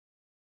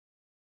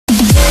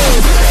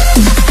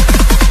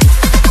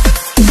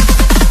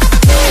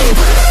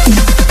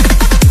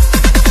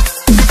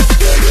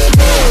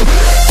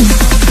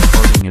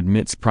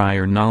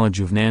prior knowledge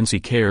of Nancy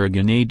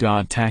Kerrigan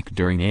a.ttack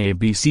during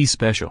ABC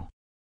special.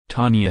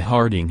 Tonya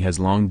Harding has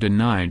long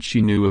denied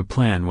she knew a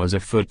plan was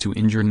afoot to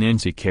injure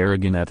Nancy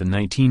Kerrigan at the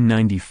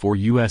 1994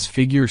 U.S.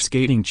 Figure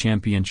Skating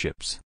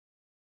Championships.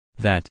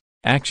 That,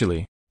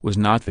 actually, was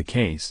not the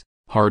case,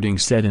 Harding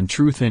said in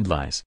Truth and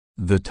Lies,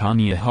 the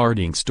Tonya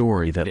Harding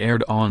Story that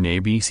aired on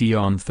ABC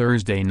on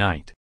Thursday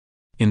night.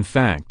 In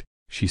fact,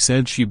 she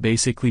said she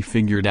basically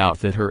figured out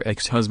that her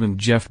ex-husband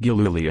Jeff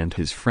Gillooly and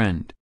his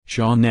friend,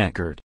 Shawn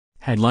Eckardt,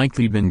 had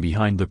likely been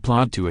behind the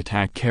plot to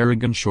attack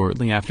Kerrigan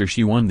shortly after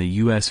she won the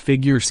U.S.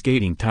 figure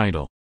skating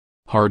title.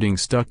 Harding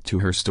stuck to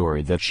her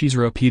story that she's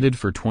repeated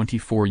for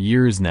 24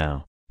 years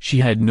now. She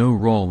had no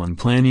role in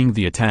planning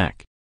the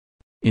attack.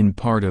 In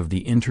part of the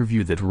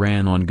interview that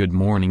ran on Good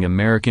Morning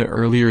America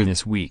earlier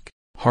this week,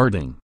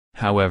 Harding,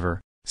 however,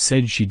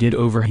 said she did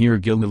overhear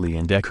Gillooly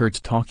and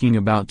Eckardt talking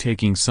about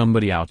taking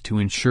somebody out to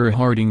ensure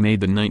Harding made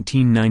the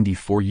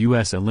 1994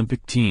 U.S.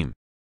 Olympic team.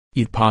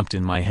 It popped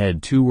in my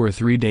head 2 or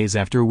 3 days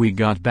after we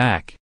got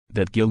back,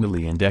 that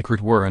Gillooly and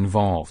Eckardt were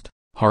involved,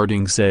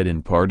 Harding said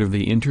in part of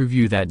the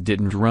interview that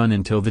didn't run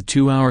until the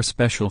 2-hour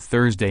special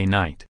Thursday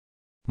night.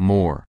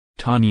 More,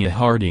 Tonya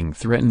Harding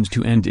threatened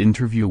to end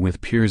interview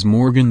with Piers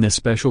Morgan. The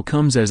special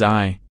comes as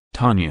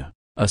Tonya,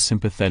 a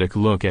sympathetic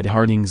look at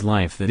Harding's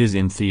life that is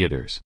in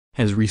theaters,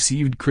 has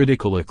received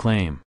critical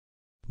acclaim.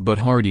 But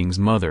Harding's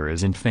mother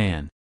isn't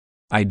fan.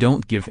 "I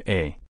don't give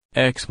a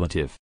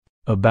expletive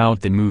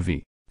about the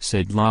movie,"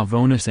 said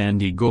Lavona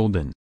Sandy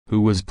Golden,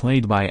 who was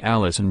played by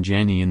Allison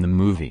Janney in the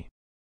movie.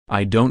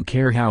 "I don't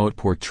care how it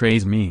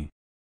portrays me.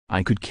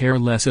 I could care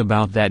less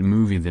about that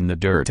movie than the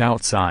dirt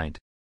outside."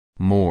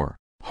 More,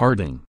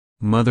 Harding,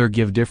 mother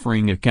give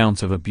differing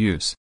accounts of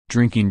abuse.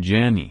 Drinking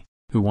Janney,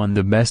 who won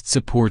the Best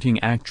Supporting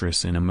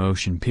Actress in a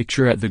Motion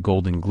Picture at the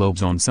Golden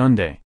Globes on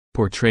Sunday,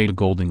 portrayed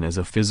Golden as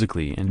a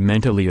physically and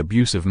mentally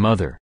abusive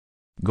mother.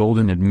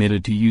 Golden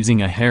admitted to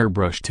using a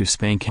hairbrush to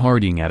spank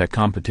Harding at a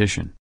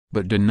competition,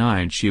 but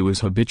denied she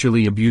was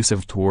habitually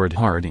abusive toward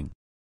Harding.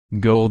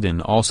 Golden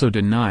also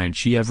denied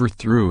she ever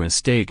threw a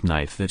steak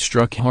knife that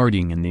struck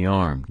Harding in the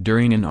arm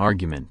during an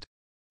argument.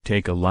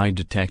 "Take a lie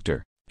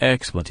detector,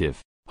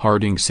 expletive,"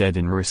 Harding said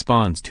in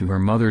response to her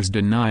mother's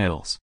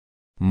denials.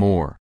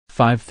 More,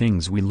 5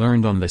 things we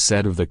learned on the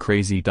set of the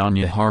crazy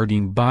Tonya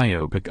Harding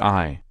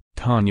biopic.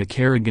 Tonya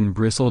Kerrigan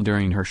bristled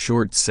during her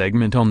short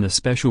segment on the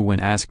special when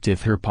asked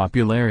if her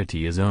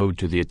popularity is owed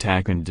to the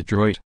attack in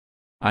Detroit.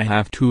 "I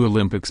have 2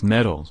 Olympics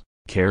medals,"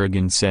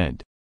 Kerrigan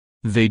said.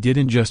 "They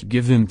didn't just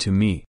give them to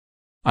me.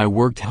 I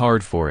worked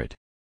hard for it.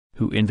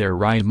 Who in their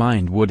right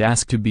mind would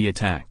ask to be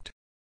attacked?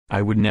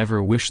 I would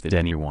never wish that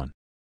anyone.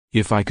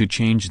 If I could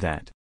change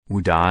that,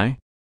 would I?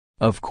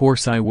 Of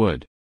course I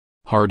would."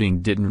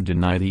 Harding didn't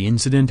deny the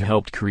incident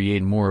helped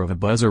create more of a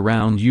buzz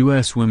around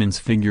U.S. women's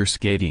figure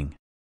skating.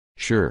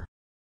 "Sure.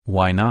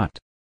 Why not?"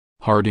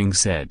 Harding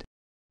said.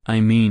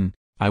 "I mean,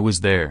 I was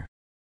there.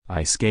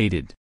 I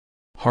skated."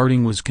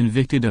 Harding was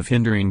convicted of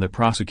hindering the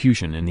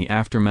prosecution in the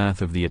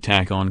aftermath of the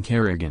attack on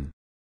Kerrigan.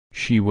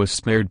 She was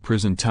spared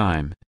prison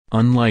time,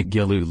 unlike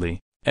Gillooly,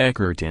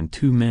 Eckardt and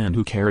 2 men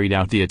who carried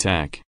out the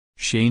attack,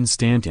 Shane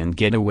Stant and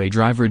getaway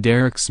driver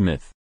Derek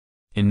Smith.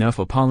 "Enough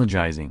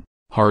apologizing,"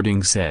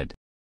 Harding said.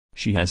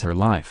 "She has her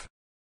life.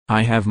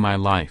 I have my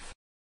life.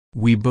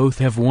 We both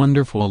have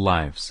wonderful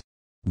lives.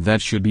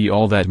 That should be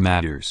all that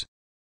matters."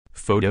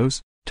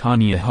 Photos,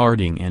 Tonya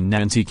Harding and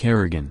Nancy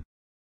Kerrigan.